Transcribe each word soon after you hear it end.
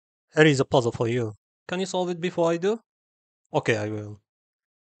Here is a puzzle for you. Can you solve it before I do? Okay, I will.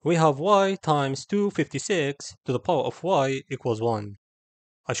 We have y times 256 to the power of y equals 1.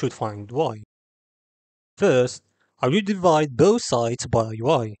 I should find y. First, I will divide both sides by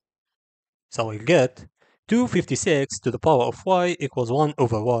y. So I'll get 256 to the power of y equals 1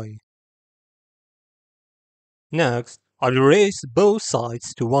 over y. Next, I'll raise both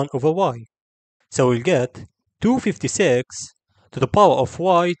sides to 1 over y. So we'll get 256 to the power of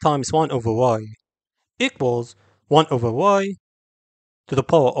y times 1 over y equals 1 over y to the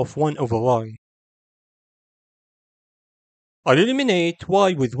power of 1 over y. I'll eliminate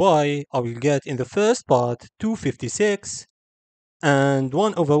y with y. I will get in the first part 256 and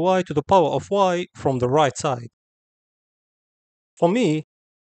 1 over y to the power of y from the right side. For me,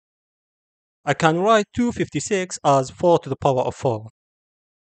 I can write 256 as 4 to the power of 4.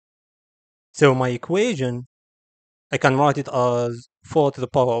 So my equation, I can write it as 4 to the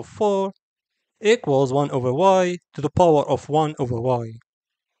power of 4 equals 1 over y to the power of 1 over y.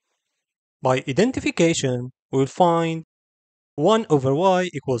 By identification, we will find 1 over y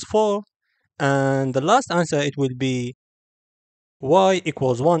equals 4, and the last answer it will be y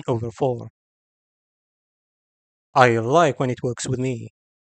equals 1 over 4. I like when it works with me.